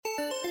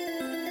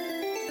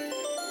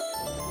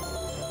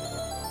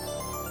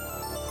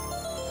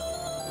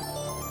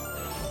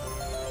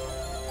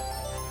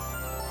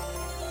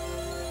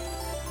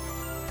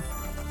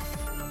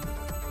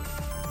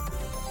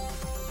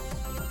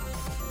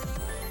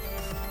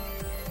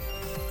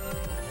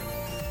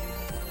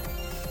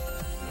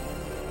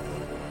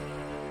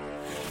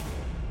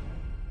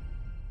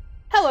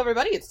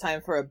everybody. It's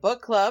time for a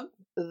book club.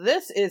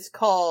 This is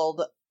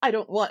called I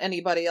Don't Want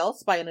Anybody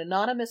Else by an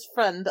anonymous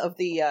friend of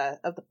the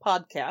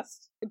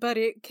podcast. But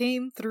it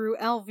came through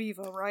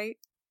Alviva, right?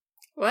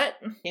 What?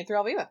 Came through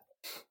Alviva.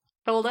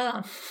 Hold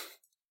on.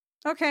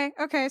 Okay,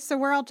 so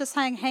we're all just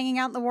hanging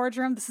out in the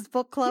wardroom. This is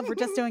book club. We're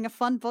just doing a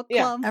fun book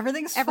club.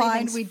 Everything's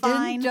fine. We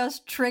didn't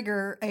just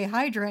trigger a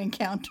Hydra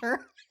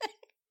encounter.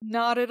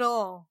 Not at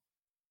all.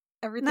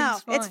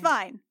 Everything's fine. It's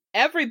fine.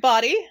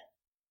 Everybody,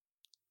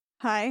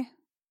 Hi.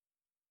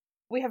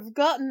 we have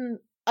gotten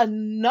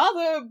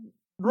another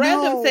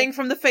random thing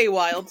from the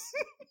Feywilds.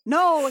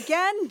 No,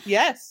 again?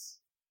 Yes.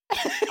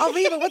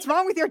 Alviva, what's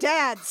wrong with your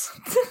dads?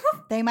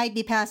 They might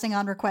be passing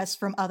on requests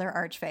from other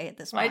Archfey at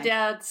this point. My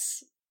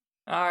dads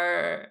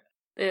are...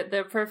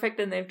 They're perfect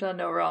and they've done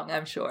no wrong,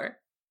 I'm sure.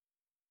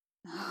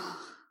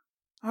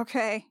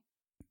 Okay.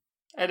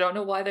 I don't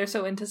know why they're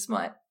so into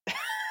smut.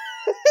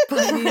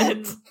 But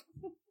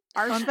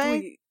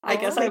Archfey? I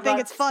guess I I think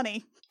it's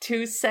funny.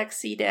 2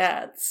 sexy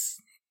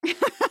dads.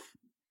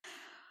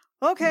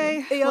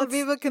 Okay. Hey,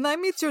 Alviva, can I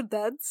meet your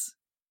dads?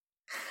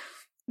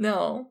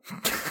 No.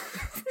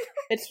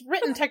 It's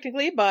written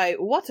technically by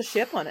What's a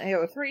Ship on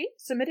AO3,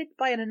 submitted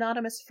by an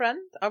anonymous friend.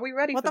 Are we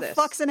ready What for the this?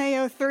 fuck's an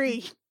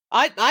AO3?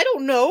 I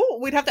don't know.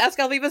 We'd have to ask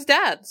Alviva's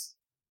dads.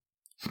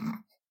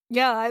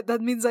 Yeah,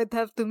 that means I'd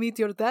have to meet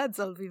your dads,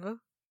 Alviva.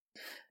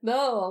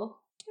 No.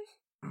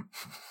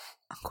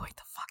 I'm going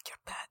to fuck your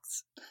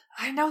dads.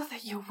 I know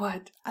that you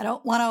would. I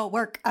don't want to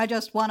work. I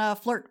just want to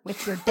flirt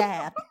with your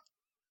dad.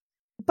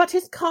 But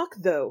his cock,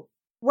 though.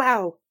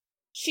 Wow.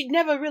 She'd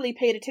never really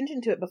paid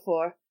attention to it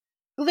before.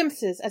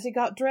 Glimpses as he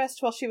got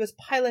dressed while she was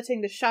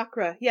piloting the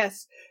chakra,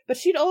 yes, but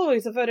she'd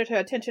always averted her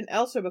attention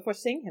elsewhere before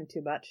seeing him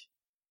too much.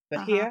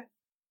 But here,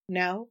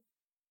 now,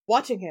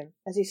 watching him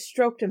as he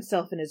stroked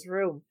himself in his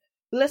room,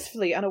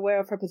 blissfully unaware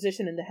of her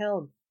position in the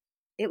helm,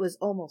 it was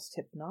almost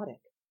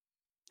hypnotic.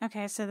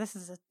 Okay, so this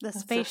is the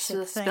It's spaceship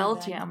a thing.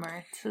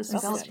 Spelljammer. It's a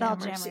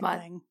Spelljammer smut.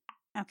 thing.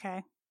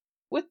 Okay.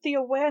 With the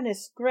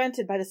awareness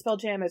granted by the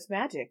Spelljammer's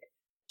magic,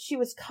 she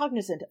was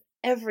cognizant of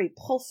every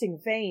pulsing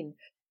vein,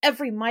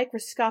 every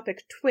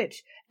microscopic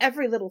twitch,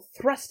 every little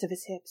thrust of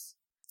his hips.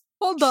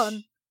 Hold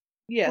on.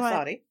 Yes, What?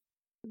 Audie.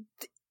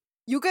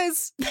 You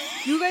guys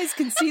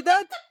can see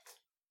that?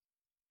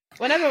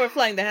 Whenever we're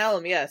flying the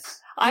helm, yes.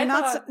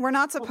 We're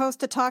not supposed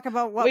to talk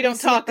about what We don't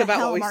see talk at the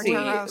about what helm, we see.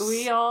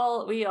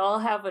 Arturos. We all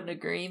have an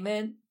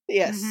agreement.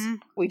 Yes.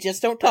 Mhm. We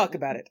just don't talk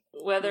about it.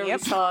 Whether Yep.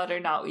 we saw it or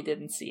not, we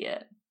didn't see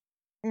it.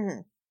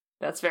 Mm-hmm.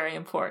 That's very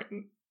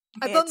important.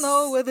 I don't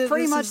know whether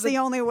pretty this much is the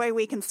only way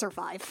we can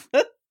survive.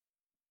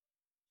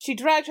 She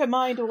dragged her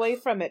mind away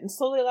from it and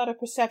slowly allowed her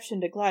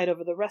perception to glide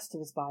over the rest of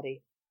his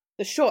body.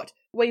 The short,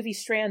 wavy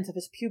strands of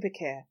his pubic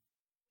hair.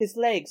 His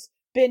legs,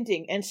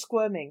 bending and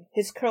squirming,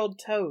 his curled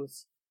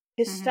toes.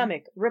 His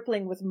stomach,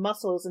 rippling with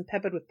muscles and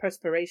peppered with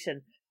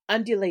perspiration,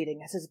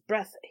 undulating as his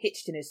breath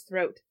hitched in his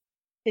throat.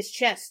 His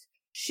chest,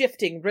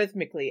 shifting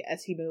rhythmically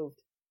as he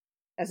moved.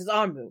 As his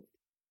arm moved.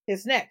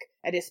 His neck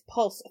and his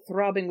pulse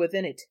throbbing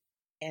within it.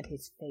 And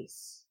his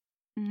face.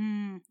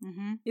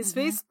 His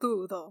face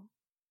too, though.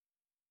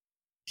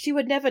 She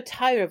would never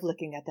tire of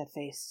looking at that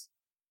face.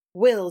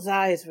 Will's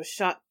eyes were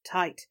shut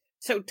tight,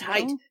 so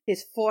tight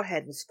his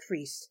forehead was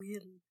creased.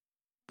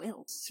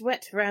 Will.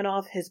 Sweat ran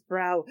off his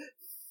brow,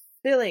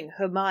 filling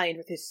her mind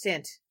with his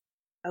scent.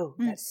 Oh,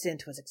 that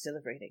scent was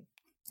exhilarating.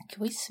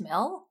 Can we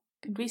smell?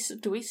 Do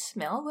we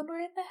smell when we're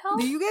in the helm?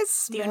 Do you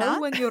guys you smell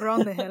not? when you're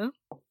on the helm?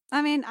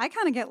 I mean, I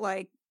kind of get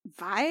like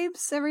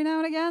vibes every now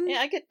and again. Yeah,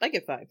 I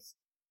get vibes.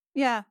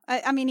 Yeah,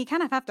 I mean, you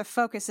kind of have to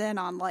focus in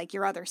on like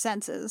your other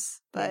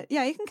senses, but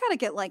yeah, you can kind of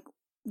get like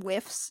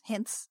whiffs,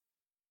 hints.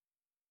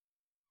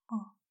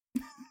 Oh.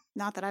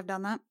 Not that I've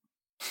done that.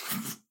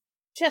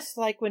 Just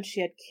like when she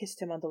had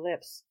kissed him on the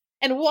lips.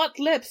 And what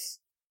lips!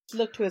 She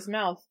looked to his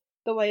mouth,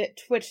 the way it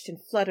twitched and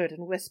fluttered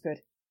and whispered.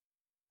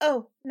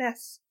 Oh,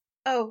 Ness.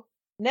 Oh.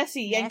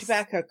 Nessie yanked Ness?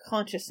 back her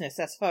consciousness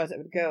as far as it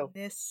would go.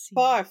 Nessie.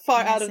 Far,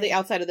 far out of Nessie. the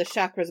outside of the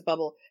chakra's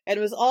bubble, and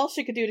it was all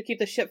she could do to keep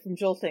the ship from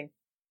jolting.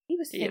 He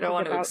was You thinking don't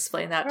want to about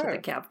explain that to her.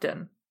 the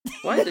captain.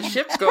 Why did the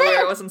ship go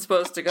where it wasn't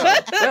supposed to go?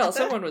 Well,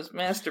 someone was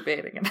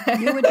masturbating.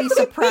 You would be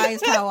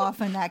surprised how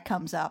often that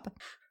comes up.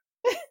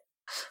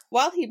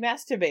 While he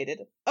masturbated.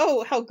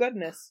 Oh, how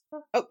goodness.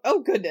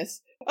 Oh,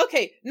 goodness.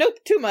 Okay, no,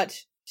 too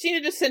much. She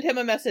needed to send him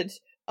a message.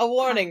 A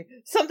warning.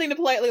 Something to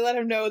politely let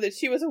him know that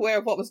she was aware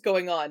of what was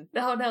going on.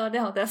 No,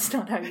 that's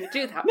not how you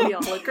do that. We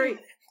all agree.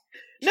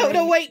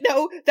 No, wait,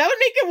 no. That would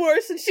make it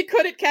worse, and she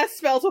couldn't cast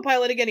spells while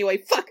piloting anyway.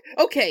 Fuck.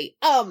 Okay,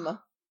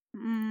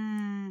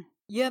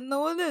 Yeah, no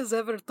one has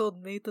ever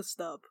told me to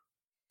stop.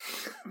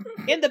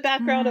 In the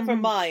background of her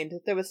mind,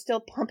 there was still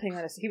pumping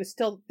on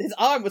his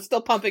arm was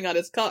still pumping on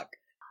his cock.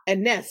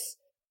 And Ness,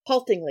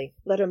 haltingly,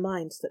 let her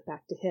mind slip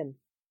back to him.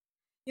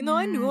 You know,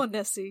 I knew a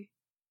Nessie.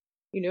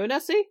 You knew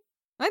Nessie?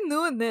 I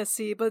knew a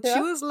Nessie, but Yeah?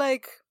 she was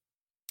like,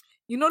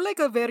 you know, like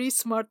a very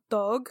smart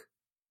dog?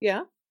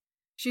 Yeah?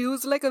 She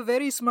was like a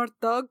very smart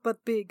dog,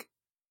 but big.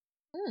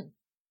 Interesting.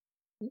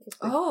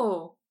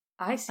 Oh,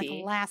 I Like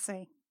see. a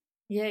lassie.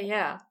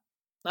 Yeah.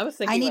 I was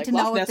thinking I need like to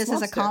know Loch if Ness this is a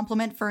Monster.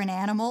 compliment for an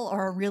animal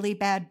or a really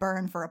bad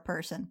burn for a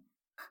person.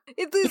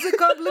 It is a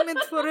compliment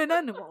for an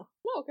animal.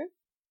 Oh, okay.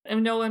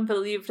 And no one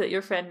believed that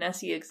your friend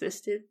Nessie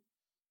existed.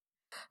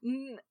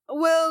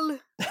 Well,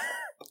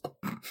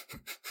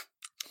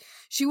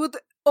 she would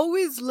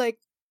always like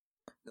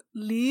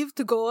leave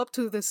to go up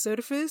to the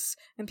surface,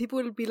 and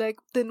people would be like,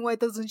 then why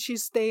doesn't she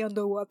stay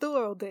underwater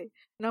all day?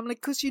 And I'm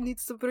like, 'cause she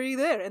needs to breathe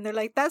air. And they're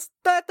like,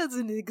 that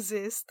doesn't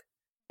exist.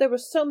 There were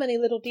so many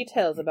little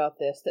details about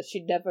this that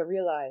she'd never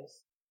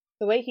realized.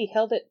 The way he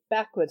held it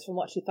backwards from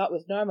what she thought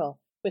was normal,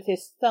 with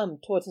his thumb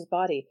towards his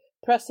body,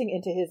 pressing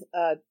into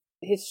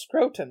his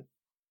scrotum,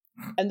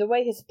 and the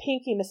way his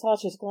pinky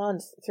massaged his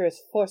glands through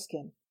his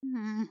foreskin.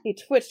 He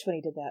twitched when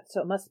he did that,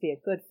 so it must be a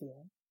good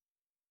feeling.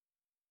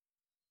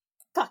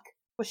 Fuck!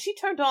 Was she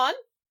turned on?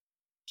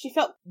 She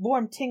felt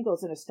warm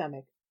tingles in her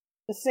stomach,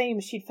 the same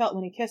she'd felt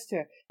when he kissed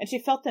her, and she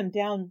felt them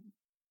down.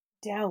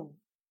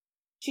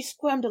 She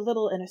squirmed a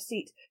little in her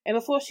seat, and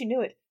before she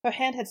knew it, her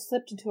hand had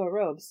slipped into her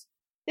robes.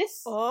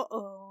 This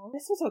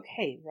was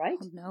okay, right?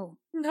 Oh, no.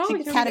 No, She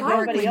it's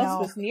categorically Everybody else no.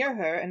 was near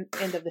her and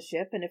end of the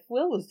ship, and if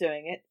Will was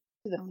doing it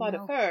to the Oh, thought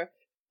no. of her,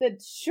 then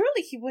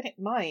surely he wouldn't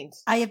mind.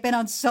 I have been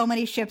on so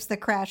many ships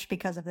that crashed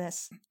because of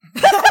this.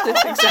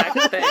 this exact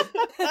thing.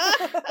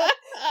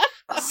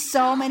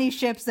 So many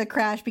ships that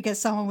crashed because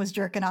someone was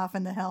jerking off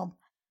in the helm.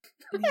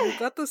 You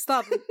got to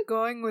stop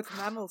going with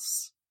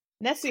mammals.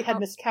 Nessie had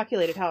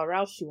miscalculated how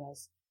aroused she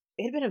was.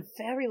 It had been a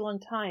very long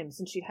time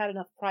since she'd had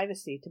enough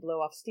privacy to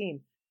blow off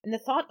steam, and the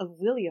thought of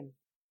William,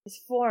 his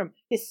form,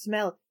 his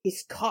smell,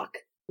 his cock,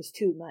 was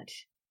too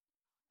much.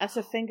 As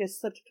her fingers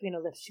slipped between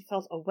her lips, she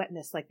felt a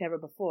wetness like never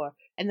before,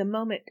 and the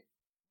moment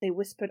they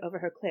whispered over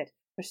her clit,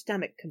 her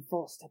stomach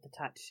convulsed at the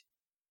touch.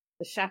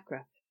 The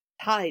chakra,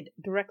 tied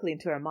directly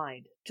into her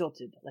mind,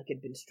 jolted like it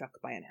had been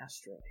struck by an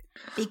asteroid.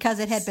 Because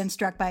it had been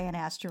struck by an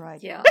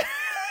asteroid. Yeah.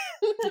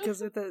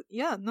 Because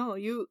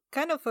you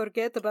kind of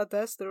forget about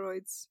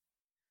asteroids.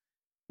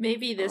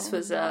 Maybe this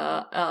was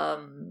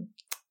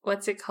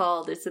what's it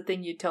called? It's the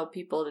thing you tell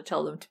people to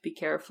tell them to be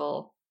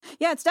careful.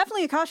 Yeah, it's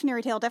definitely a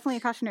cautionary tale. Definitely a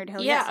cautionary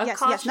tale. Yeah,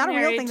 yes. Not a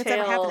real thing that's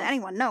ever happened to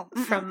anyone. No.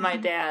 From my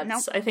dads.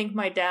 Nope. I think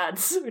my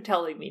dads were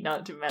telling me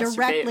not to masturbate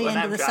Directly when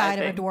into I'm the driving. side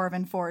of a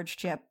dwarven forge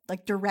chip.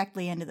 Like,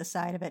 directly into the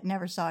side of it.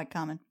 Never saw it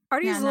coming.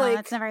 Artie's Yeah, no,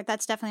 like,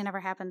 that's definitely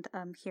never happened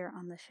here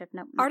on the ship.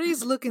 No.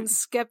 Artie's looking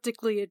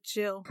skeptically at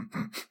Jill.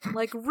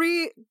 Like,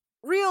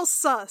 real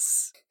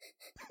sus.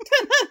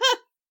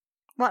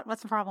 What?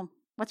 What's the problem?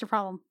 What's your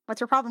problem?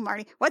 What's your problem,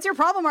 Marty? What's your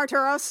problem,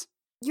 Arturos?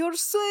 You're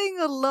saying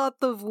a lot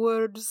of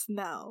words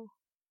now.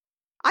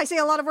 I say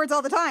a lot of words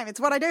all the time. It's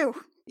what I do.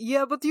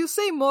 Yeah, but you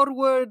say more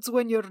words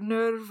when you're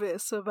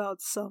nervous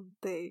about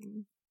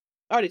something.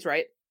 Artie's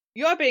right.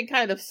 You're being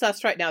kind of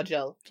sus right now,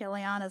 Jill.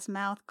 Juliana's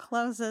mouth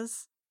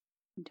closes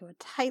into a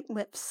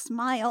tight-lipped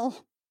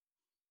smile.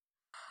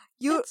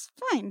 It's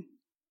fine.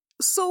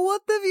 So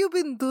what have you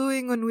been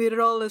doing when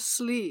we're all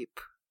asleep?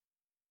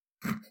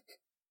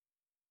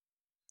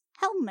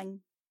 Helming.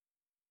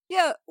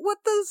 Yeah, what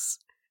does...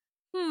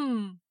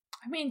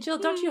 I mean, Jill,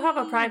 don't you have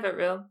a private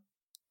room?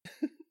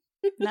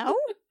 No?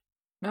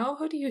 No?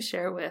 Who do you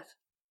share with?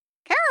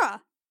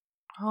 Kara!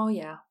 Oh,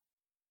 yeah.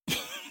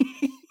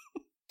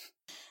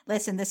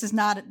 Listen, this is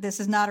not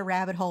a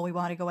rabbit hole we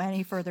want to go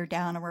any further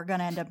down, and we're going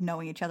to end up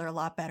knowing each other a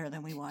lot better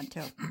than we want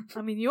to.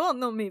 I mean, you all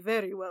know me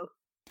very well.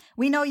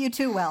 We know you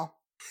too well.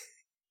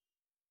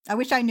 I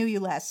wish I knew you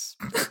less.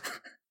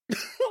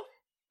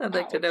 I'd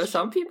like to know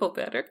some people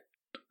better.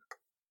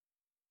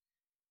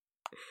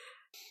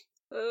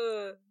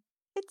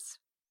 It's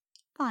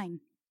fine.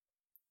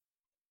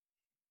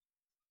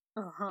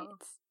 Uh-huh.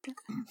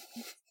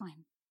 It's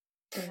fine.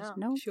 There's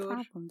no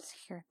problems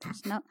here.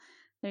 There's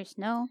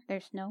no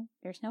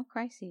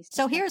crises.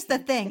 So here's the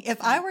thing.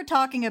 If I were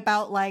talking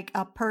about like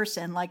a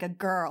person, like a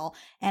girl,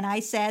 and I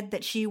said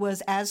that she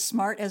was as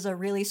smart as a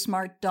really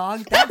smart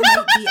dog, that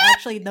might be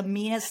actually the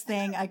meanest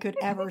thing I could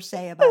ever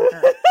say about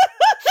her.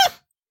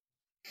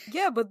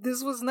 Yeah, but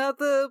this was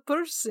not a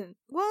person.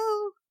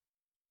 Well,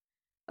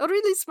 a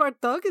really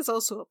smart dog is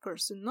also a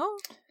person, no?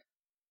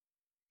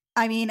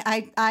 I mean,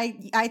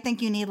 I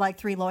think you need like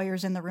 3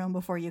 lawyers in the room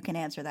before you can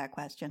answer that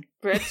question.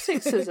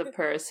 Breadsticks is a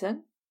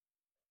person.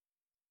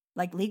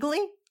 Like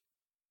legally?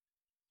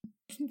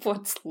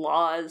 What's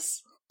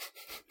laws?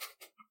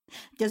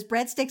 Does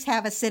Breadsticks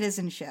have a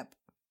citizenship?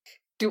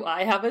 Do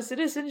I have a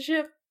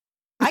citizenship?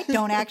 I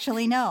don't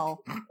actually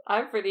know.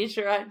 I'm pretty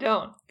sure I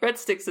don't.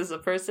 Breadsticks is a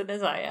person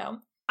as I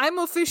am. I'm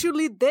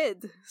officially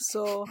dead,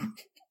 so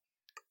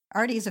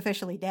Artie's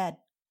officially dead.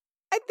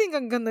 I think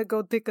I'm gonna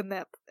go take a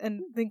nap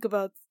and think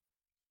about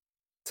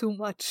too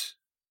much.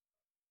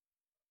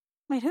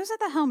 Wait, who's at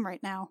the helm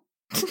right now?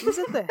 Is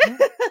it there?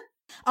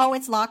 Oh,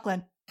 it's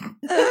Lachlan.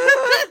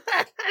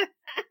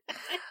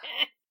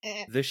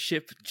 The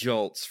ship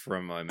jolts for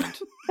a moment.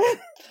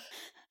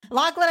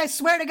 Lachlan, I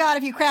swear to God,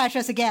 if you crash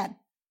us again.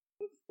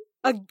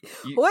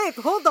 Wait,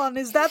 hold on.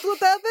 Is that what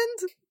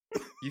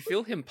happened? You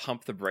feel him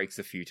pump the brakes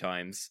a few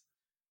times.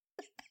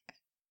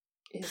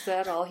 Is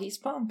that all he's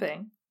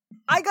pumping?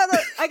 I gotta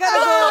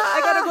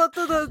go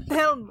to the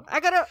helm. I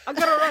gotta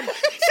run.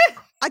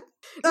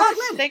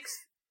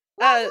 Thanks.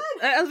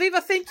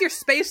 Alviva, think your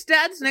space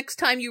dads next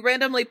time you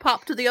randomly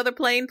pop to the other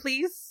plane,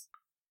 please.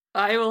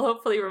 I will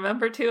hopefully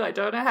remember to. I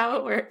don't know how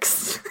it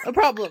works. No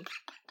problem.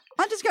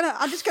 I'm just gonna,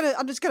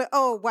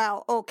 oh,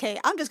 wow, okay.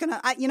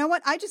 You know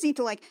what? I just need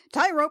to, like,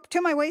 tie a rope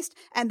to my waist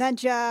and then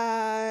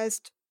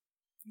just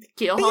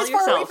Keel be haul as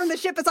far away yourself. from the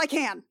ship as I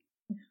can.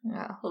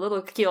 Yeah, a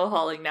little keel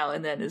hauling now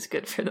and then is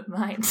good for the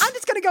mind. I'm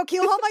just gonna go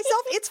keel haul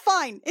myself. It's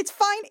fine. It's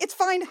fine.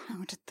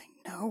 How did they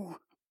know?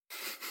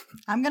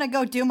 I'm gonna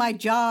go do my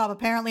job.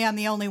 Apparently, I'm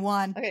the only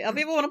one. Okay,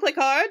 Alviva, want to play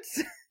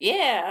cards?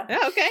 Yeah.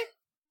 Yeah, okay.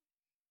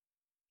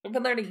 I've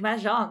been learning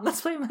Mahjong.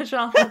 Let's play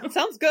Mahjong.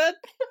 Sounds good.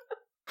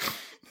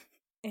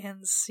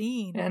 And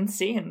scene. And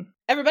scene.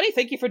 Everybody,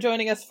 thank you for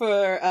joining us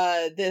for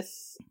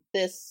this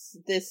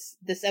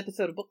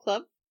episode of Book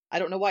Club. I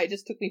don't know why it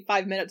just took me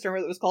 5 minutes to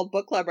remember that it was called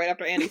Book Club right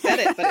after Andy said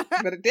it,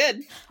 but it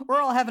did. We're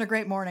all having a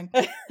great morning.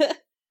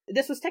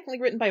 This was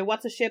technically written by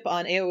What's a Ship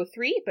on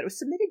AO3, but it was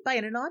submitted by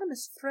an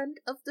anonymous friend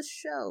of the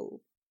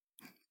show.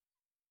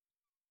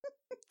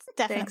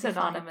 Definitely Thanks, fine.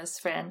 anonymous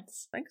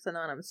friends. Thanks,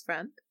 anonymous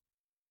friend.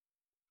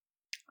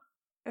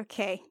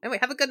 Okay. Anyway,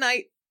 have a good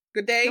night.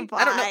 Good day.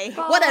 Goodbye. I don't know.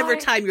 Bye. Whatever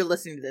time you're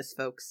listening to this,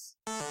 folks.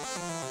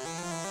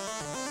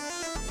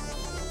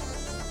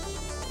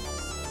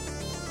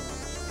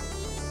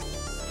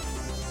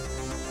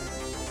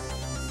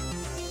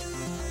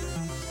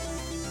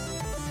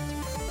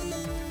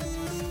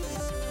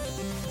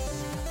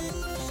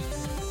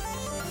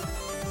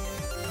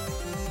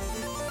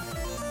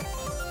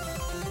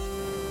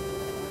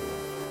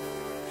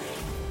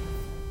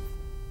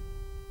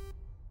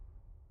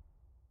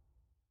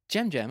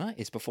 Gem Jammer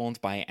is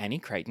performed by Annie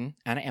Creighton,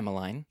 Anna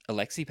Emmeline,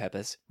 Alexi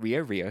Peppers,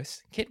 Rio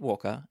Rios, Kit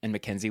Walker, and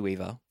Mackenzie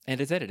Weaver, and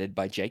is edited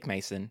by Jake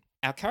Mason.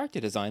 Our character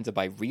designs are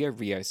by Rio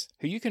Rios,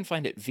 who you can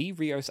find at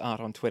vriosart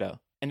on Twitter,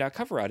 and our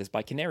cover art is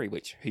by Canary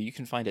Witch, who you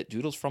can find at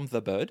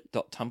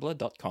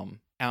doodlesfromthebird.tumblr.com.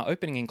 Our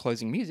opening and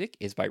closing music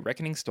is by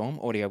Reckoning Storm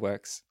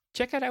AudioWorks.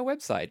 Check out our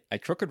website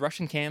at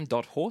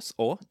crookedrussiancam.horse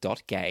or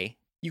 .gay.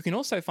 You can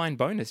also find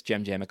bonus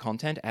Gem Jammer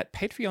content at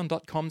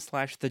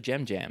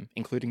patreon.com/thegemjam,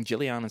 including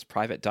Juliana's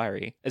private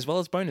diary, as well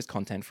as bonus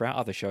content for our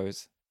other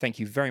shows. Thank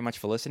you very much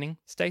for listening,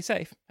 stay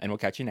safe, and we'll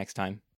catch you next time.